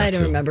right, we don't have I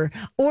don't to. remember.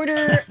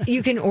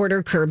 You can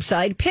order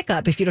curbside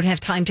pickup. If you don't have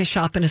time to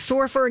shop in a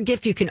store for a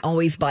gift, you can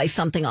always buy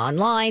something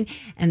online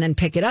and then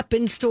pick it up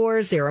in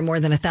stores. There are more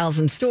than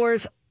 1,000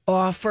 stores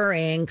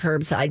offering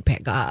curbside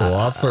pickup.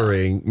 I'm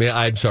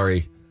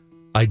sorry.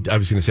 I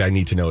was going to say I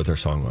need to know what their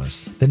song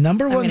was. The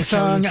number I'm one gonna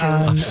kill you song too.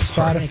 on I'm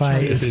sorry.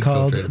 Spotify is It's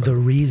called okay. The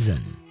Reason.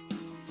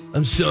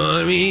 I'm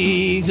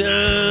sorry,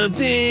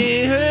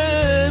 something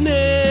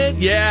happened.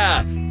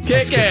 Yeah,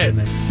 kick skip it.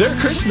 it. Their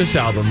Christmas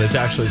album is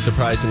actually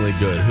surprisingly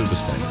good.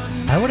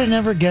 Hoobastank. I would have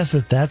never guessed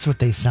that that's what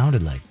they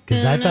sounded like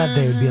because I thought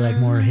they would be like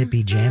more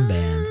hippie jam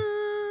band.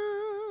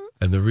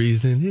 And the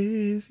reason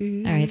is...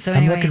 All right, so I'm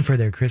anyway. looking for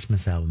their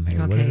Christmas album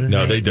here. What is it?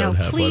 No, they don't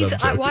No, have please, one.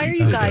 I'm why are joking.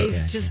 you They guys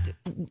don't. just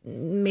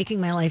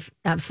making my life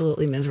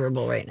absolutely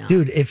miserable right now?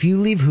 Dude, if you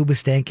leave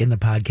Hoobastank in the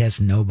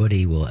podcast,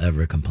 nobody will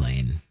ever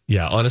complain.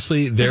 Yeah,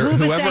 honestly, they're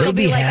Hoobastank whoever... will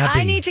be like,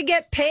 happy. I need to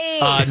get paid.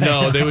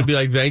 No, they would be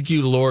like, thank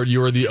you, Lord.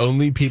 You are the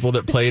only people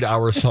that played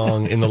our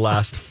song in the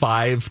last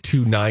 5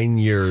 to 9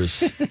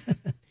 years.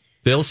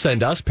 They'll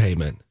send us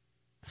payment.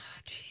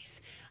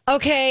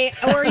 Okay,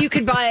 or you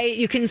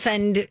can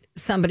send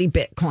somebody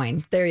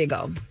Bitcoin. There you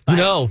go. You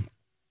know,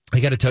 I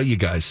got to tell you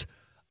guys,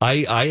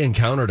 I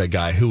encountered a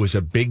guy who was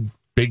a big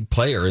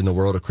player in the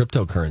world of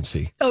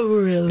cryptocurrency. Oh,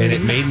 really? And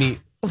it made me,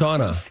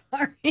 Donna,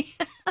 Sorry.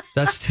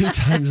 that's 2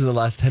 times in the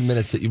last 10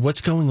 minutes.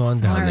 What's going on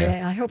down Sorry,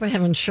 there? I hope I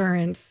have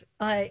insurance.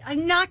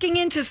 I'm knocking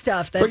into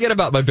stuff. That Forget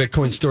about my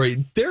Bitcoin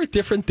story. There are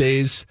different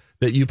days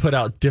that you put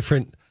out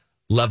different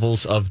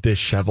levels of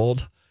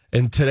disheveled.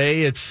 And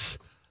today it's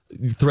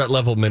threat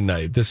level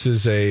midnight. This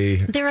is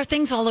There are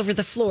things all over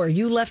the floor.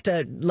 You left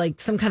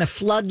some kind of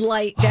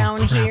floodlight down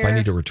crap, here. I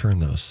need to return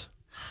those.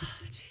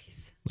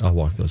 I'll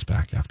walk those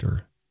back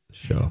after the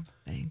show.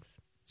 Thanks.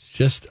 It's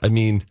just,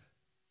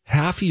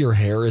 half of your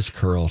hair is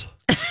curled.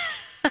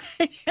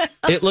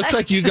 It looks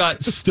like you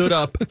got stood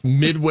up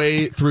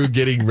midway through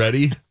getting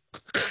ready.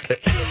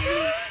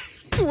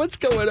 What's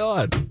going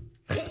on?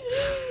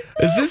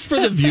 Is this for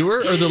the viewer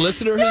or the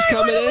listener who's I want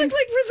coming to in? look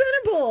like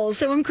presentable,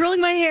 so I'm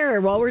curling my hair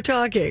while we're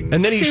talking.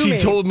 And then Sue she me.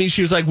 told me,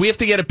 she was like, we have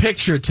to get a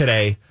picture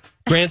today.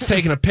 Grant's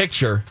taking a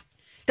picture.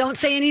 Don't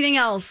say anything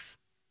else.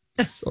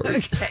 Sorry.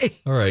 Okay.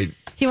 All right.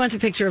 He wants a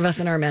picture of us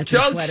in our mattress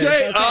Don't sweaters.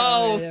 say, Okay.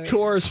 oh, of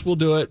course, we'll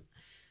do it.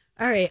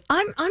 All right.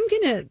 I'm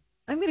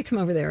gonna come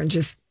over there and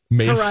just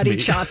Mace karate me.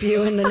 chop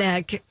you in the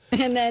neck,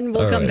 and then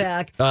we'll All come right.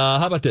 back.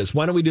 How about this?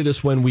 Why don't we do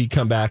this when we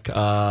come back?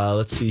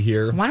 Let's see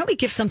here. Why don't we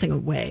give something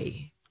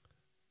away?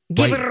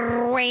 Give it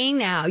away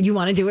now. You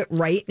want to do it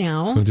right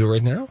now? Want to do it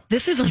right now?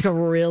 This is like a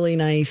really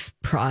nice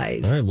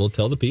prize. All right, we'll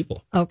tell the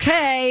people.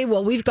 Okay,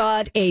 well, we've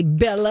got a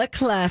Bella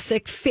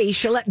Classic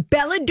facial at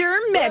Bella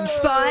Derm Med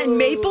Spa in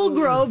Maple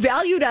Grove,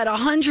 valued at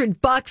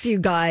 $100, you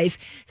guys.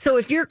 So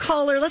if you're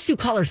caller, let's do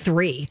caller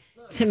 3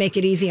 to make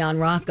it easy on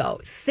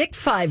Rocco.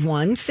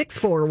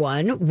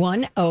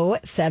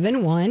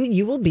 651-641-1071.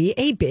 You will be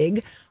a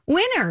big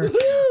winner.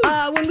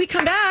 When we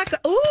come back,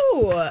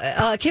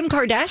 Kim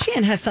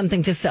Kardashian has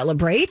something to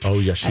celebrate. Oh,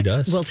 yes, she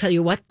does. We'll tell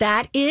you what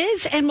that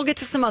is, and we'll get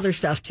to some other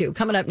stuff, too,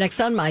 coming up next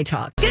on My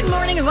Talk. Good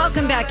morning, and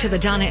welcome back to the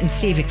Donna and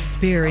Steve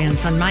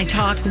Experience on My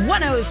Talk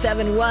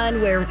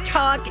 107.1, where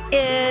talk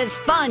is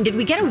fun. Did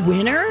we get a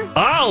winner?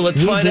 Oh,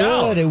 let's find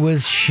out. It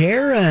was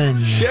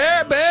Sharon.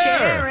 Share Bear.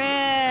 Sharon.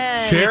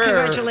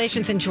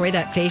 Congratulations. Enjoy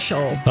that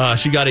facial.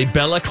 She got a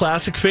Bella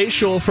Classic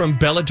facial from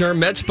Bella Derm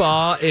Med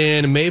Spa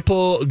in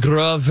Maple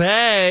Grove,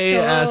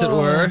 as it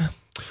were.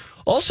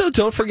 Also,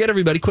 don't forget,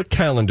 everybody, quick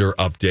calendar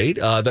update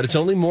that it's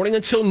only morning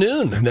until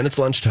noon, and then it's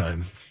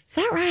lunchtime. Is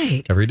that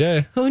right? Every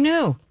day. Who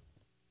knew?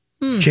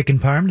 Chicken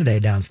parm today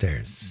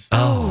downstairs.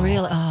 Oh,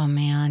 really? Oh,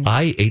 man.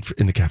 I ate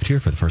in the cafeteria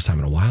for the first time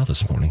in a while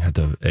this morning. Had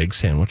the egg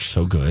sandwich,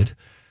 so good.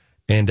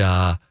 And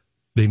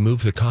they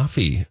moved the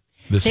coffee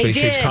the They space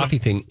age did. coffee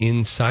thing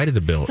inside of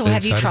the bill. So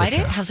have you inside of tried the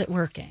it? cap. How's it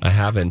working? I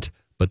haven't,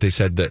 but they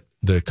said that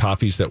the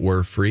coffees that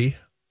were free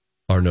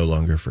are no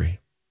longer free.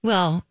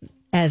 Well,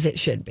 as it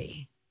should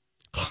be.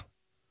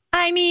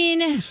 I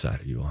mean, Whose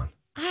side are you on?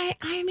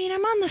 I mean,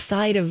 I'm on the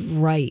side of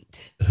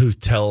right. Who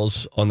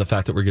tells on the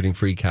fact that we're getting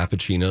free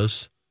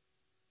cappuccinos?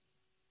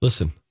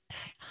 Listen,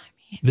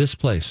 this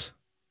place,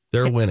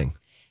 they're winning.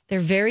 They're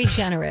very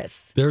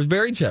generous. They're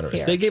very generous.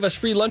 Here. They gave us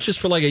free lunches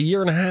for like a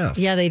year and a half.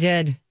 Yeah, they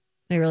did.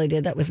 They really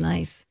did. That was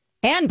nice.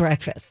 And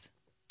breakfast.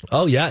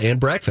 Oh, yeah, and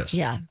breakfast.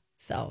 Yeah.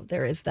 So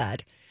there is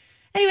that.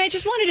 Anyway, I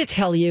just wanted to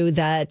tell you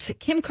that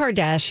Kim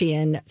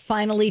Kardashian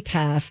finally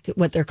passed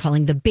what they're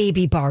calling the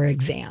baby bar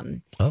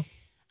exam. Oh.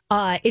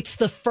 It's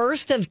the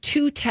first of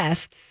 2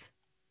 tests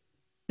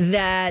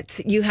that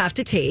you have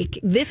to take.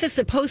 This is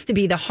supposed to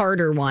be the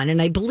harder one,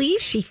 and I believe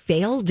she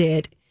failed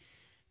it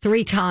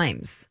 3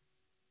 times.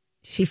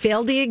 She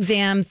failed the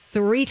exam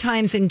 3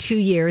 times in 2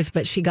 years,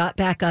 but she got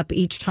back up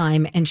each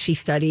time and she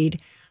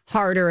studied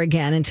harder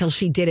again until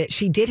she did it.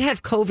 She did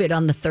have COVID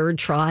on the 3rd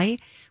try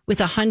with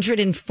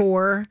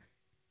 104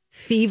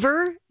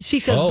 fever. She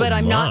says, Oh, but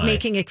I'm not my.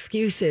 making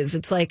excuses.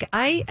 It's like,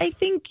 I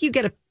think you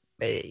get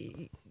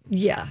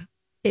yeah.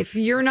 If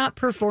you're not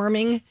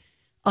performing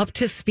up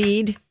to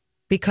speed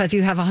because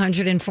you have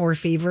 104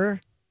 fever,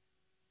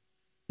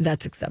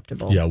 that's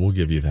acceptable. Yeah, we'll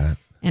give you that.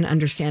 And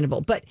understandable.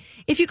 But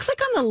if you click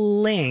on the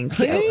link,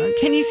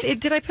 can you see,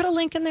 did I put a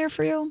link in there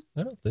for you?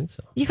 I don't think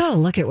so. You got to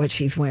look at what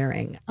she's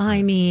wearing.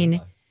 I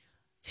mean,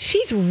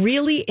 she's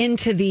really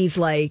into these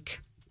like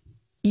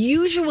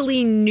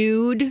usually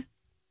nude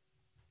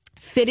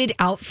fitted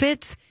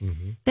outfits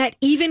that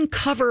even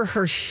cover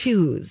her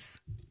shoes.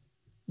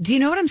 Do you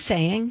know what I'm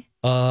saying?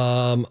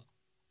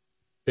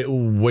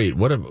 Wait,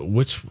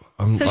 which?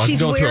 I'm she's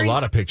going through wearing- a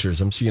lot of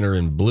pictures. I'm seeing her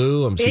in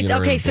blue. I'm seeing her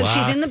in Okay, so black.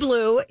 she's in the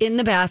blue in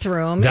the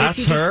bathroom. That's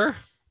If you just- her?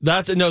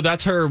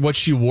 That's her, what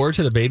she wore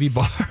to the baby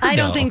bar? I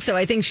don't No. think so.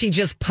 I think she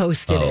just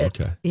posted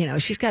it. Okay. You know,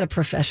 she's got a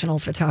professional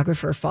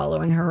photographer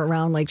following her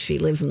around like she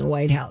lives in the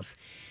White House.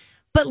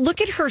 But look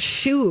at her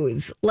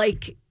shoes.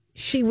 Like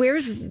she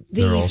wears They're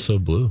these also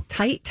blue.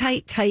 tight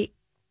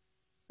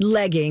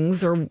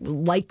leggings or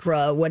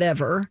lycra,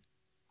 whatever.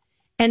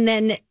 And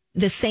then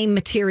the same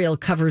material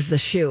covers the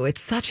shoe. It's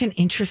such an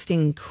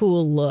interesting,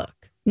 cool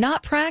look.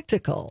 Not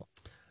practical.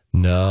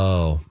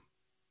 No,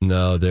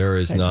 there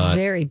is But not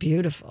very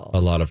beautiful.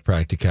 a lot of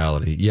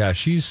practicality. Yeah,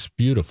 she's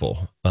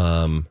beautiful.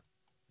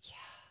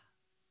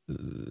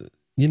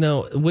 You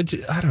know,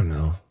 I don't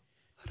know.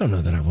 I don't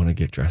know that I want to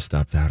get dressed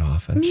up that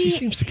often. She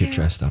seems to get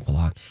dressed up a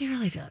lot. She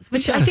really does.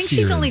 But You I gotta think see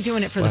she's her only in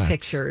doing it for the sweats.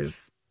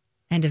 pictures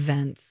and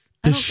events.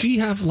 Does she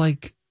have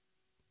like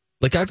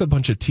I have a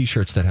bunch of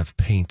T-shirts that have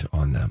paint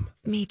on them.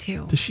 Me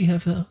too. Does she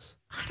have those?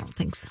 I don't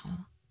think so.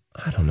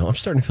 I don't know. I'm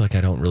starting to feel like I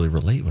don't really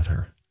relate with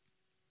her.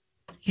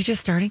 You're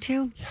just starting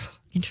to? Yeah.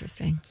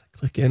 Interesting.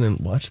 Click in and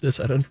watch this.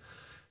 I don't.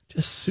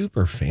 Just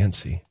super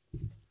fancy.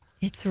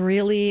 It's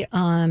really,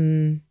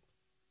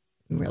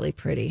 really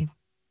pretty.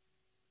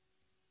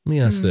 Let me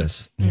ask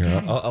this. Here,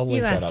 Okay. I'll link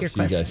You that ask up your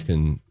so you guys question.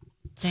 can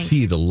Thanks.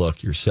 see the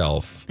look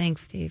yourself.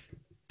 Thanks, Steve.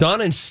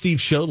 Donna and Steve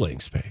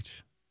Showlink's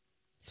page.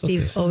 That's what they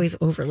Steve's say. always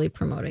overly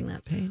promoting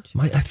that page.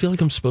 I feel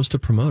like I'm supposed to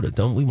promote it.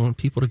 Don't we want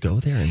people to go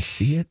there and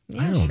see it?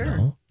 Yeah, I don't sure.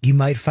 know. You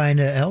might find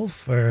an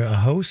elf or a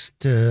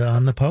host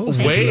on the post.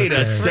 if you Wait look a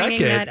there. second.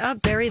 Bringing that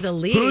up, bury the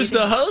lead. Who's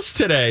the host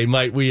today,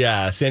 might we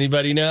ask?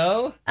 Anybody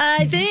know?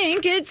 I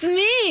think it's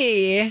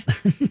me.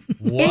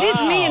 Wow. It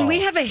is me, and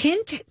we have a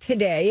hint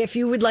today. If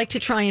you would like to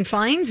try and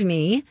find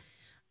me,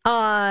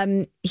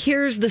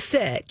 here's the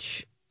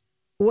sitch.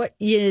 Where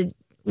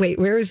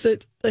is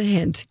it? The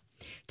hint.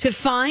 To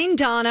find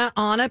Donna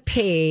on a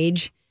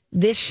page,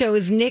 this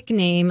show's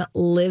nickname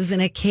lives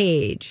in a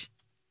cage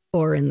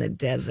or in the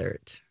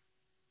desert.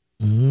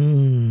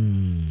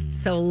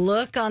 So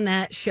look on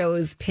that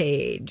show's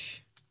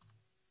page.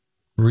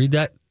 Read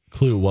that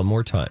clue one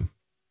more time.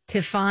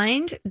 To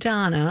find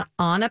Donna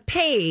on a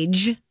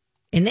page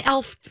in the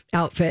elf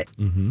outfit,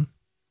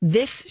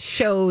 this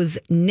show's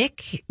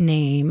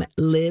nickname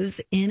lives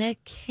in a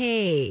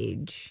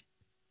cage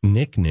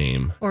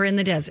Nickname or in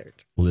the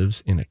desert.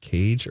 lives in a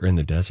cage or in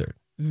the desert.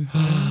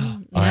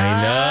 Mm-hmm.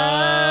 I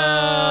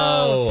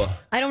know.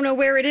 I don't know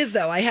where it is,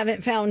 though. I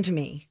haven't found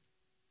me.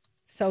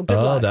 So good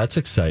Oh, luck. that's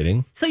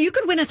exciting. So you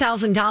could win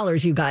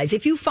 $1,000, you guys,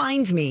 if you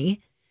find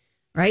me.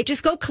 Right?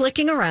 Just go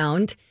clicking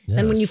around.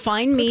 And when you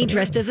find me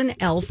dressed as an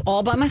elf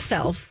all by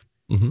myself,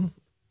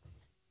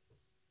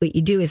 what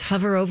you do is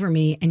hover over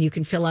me and you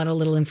can fill out a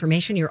little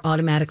information. You're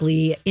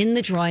automatically in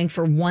the drawing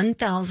for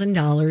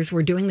 $1,000.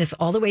 We're doing this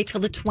all the way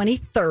till the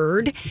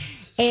 23rd.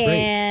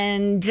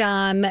 And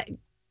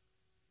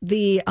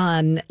the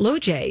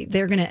LoJ,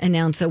 they're going to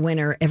announce a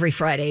winner every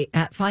Friday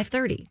at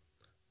 5:30.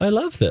 I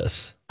love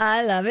this.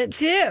 I love it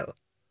too.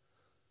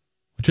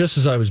 Just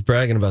as I was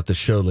bragging about the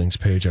Showlinks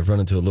page, I've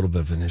run into a little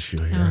bit of an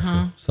issue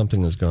here.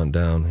 Something has gone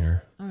down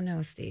here. Oh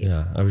no, Steve.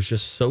 Yeah, I was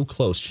just so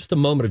close, just a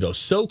moment ago.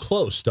 So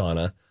close,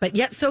 Donna. But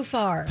yet so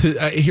far.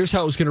 Here's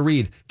how it was going to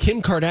read.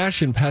 Kim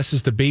Kardashian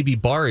passes the baby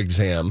bar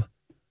exam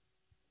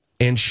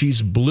and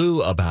she's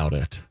blue about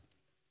it.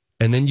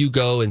 And then you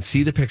go and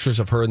see the pictures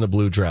of her in the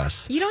blue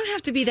dress. You don't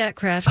have to be that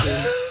crafty.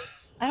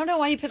 I don't know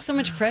why you put so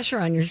much pressure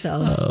on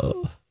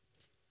yourself.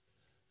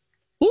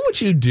 What would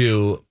you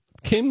do?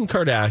 Kim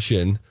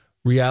Kardashian,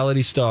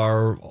 reality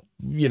star,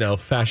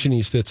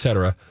 fashionista,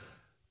 etc.,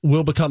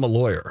 will become a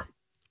lawyer.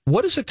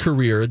 What is a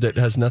career that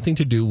has nothing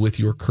to do with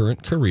your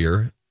current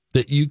career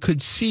that you could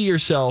see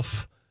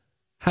yourself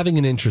having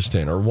an interest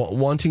in or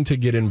wanting to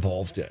get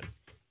involved in?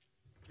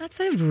 That's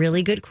a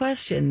really good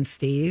question,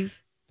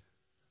 Steve.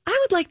 I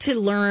would like to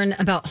learn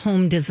about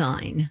home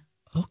design.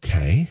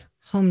 Okay.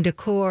 Home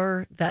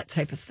decor, that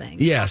type of thing.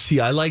 Yeah, see,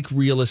 I like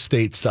real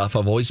estate stuff.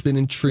 I've always been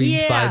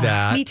intrigued by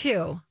that. Me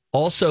too.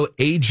 Also,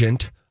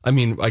 agent. I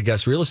mean, I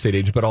guess real estate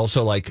agent, but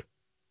also like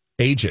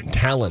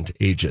talent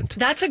agent.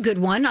 That's a good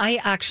one. I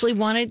actually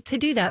wanted to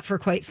do that for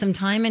quite some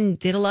time and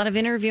did a lot of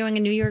interviewing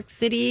in New York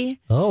City.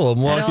 Oh,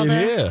 I'm walking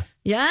here.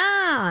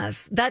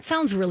 Yes. That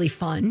sounds really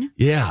fun.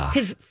 Yeah.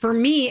 Because for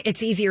me,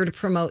 it's easier to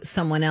promote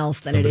someone else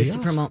than it is to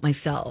promote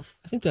myself.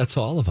 I think that's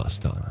all of us,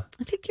 Donna.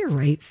 I think you're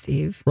right,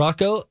 Steve.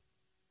 Rocco,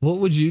 what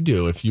would you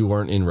do if you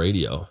weren't in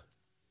radio?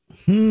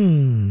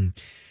 Maybe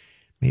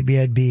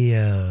I'd be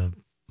a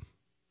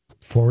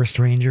forest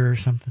ranger or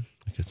something.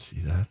 I could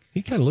see that.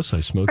 He kind of looks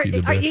like Smokey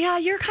the Bear. Yeah,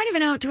 you're kind of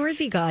an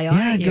outdoorsy guy,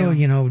 aren't you?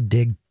 Yeah, go,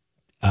 dig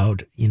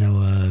out,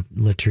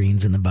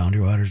 latrines in the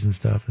Boundary Waters and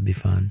stuff. It'd be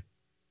fun.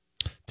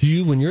 Do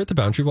you, when you're at the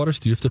Boundary Waters,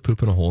 do you have to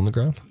poop in a hole in the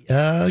ground?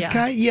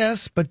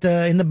 Yes, but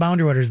in the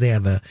Boundary Waters they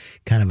have a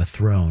kind of a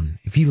throne.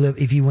 If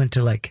you went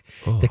to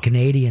the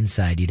Canadian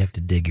side, you'd have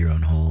to dig your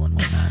own hole and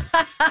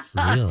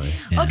whatnot. Really?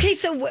 Yeah. Okay,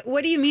 so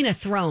what do you mean a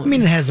throne? I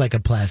mean, it has like a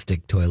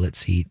plastic toilet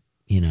seat,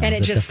 and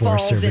it just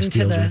falls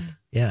into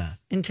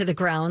into the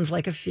grounds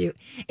like a few.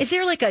 Is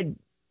there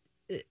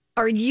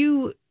are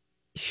you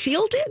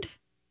shielded?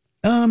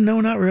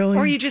 No, not really.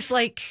 Or are you just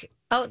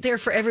out there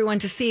for everyone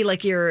to see,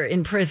 like you're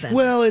in prison?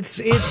 Well, it's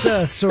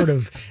sort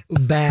of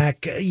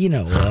back,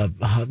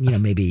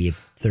 maybe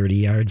 30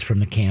 yards from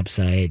the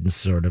campsite and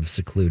sort of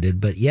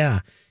secluded. But yeah,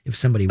 if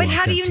somebody. But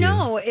how do you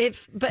know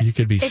if you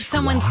could be if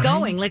someone's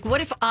going? Like, what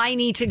if I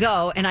need to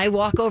go and I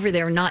walk over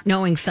there not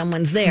knowing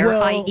someone's there?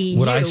 I.e.,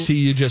 would I see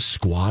you just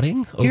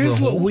squatting? Here's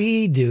what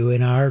we do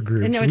in our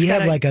groups. We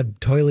have like a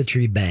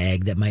toiletry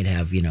bag that might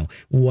have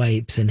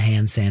wipes and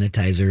hand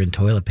sanitizer and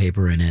toilet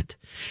paper in it,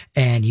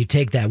 and you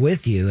take that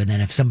with you. And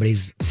then if somebody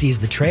sees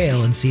the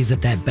trail and sees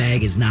that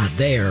bag is not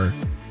there,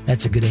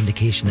 that's a good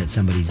indication that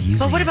somebody's using it.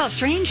 But what about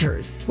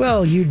strangers?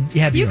 Well, you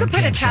have your own could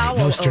put campsite. a towel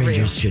No over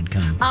strangers should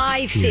come.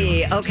 I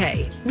see.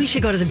 Okay. We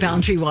should go to the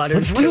Boundary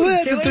Waters. Let's do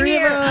it. The three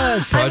of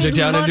us. Project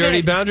Down and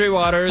Dirty Boundary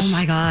Waters. Oh,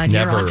 my God.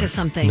 Never. You're onto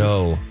something.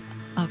 No.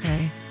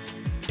 Okay.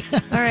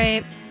 All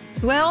right.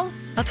 Well,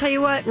 I'll tell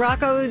you what,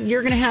 Rocco,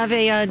 you're going to have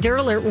a Dirt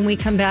Alert when we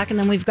come back, and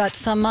then we've got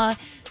some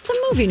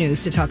movie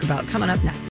news to talk about coming up next.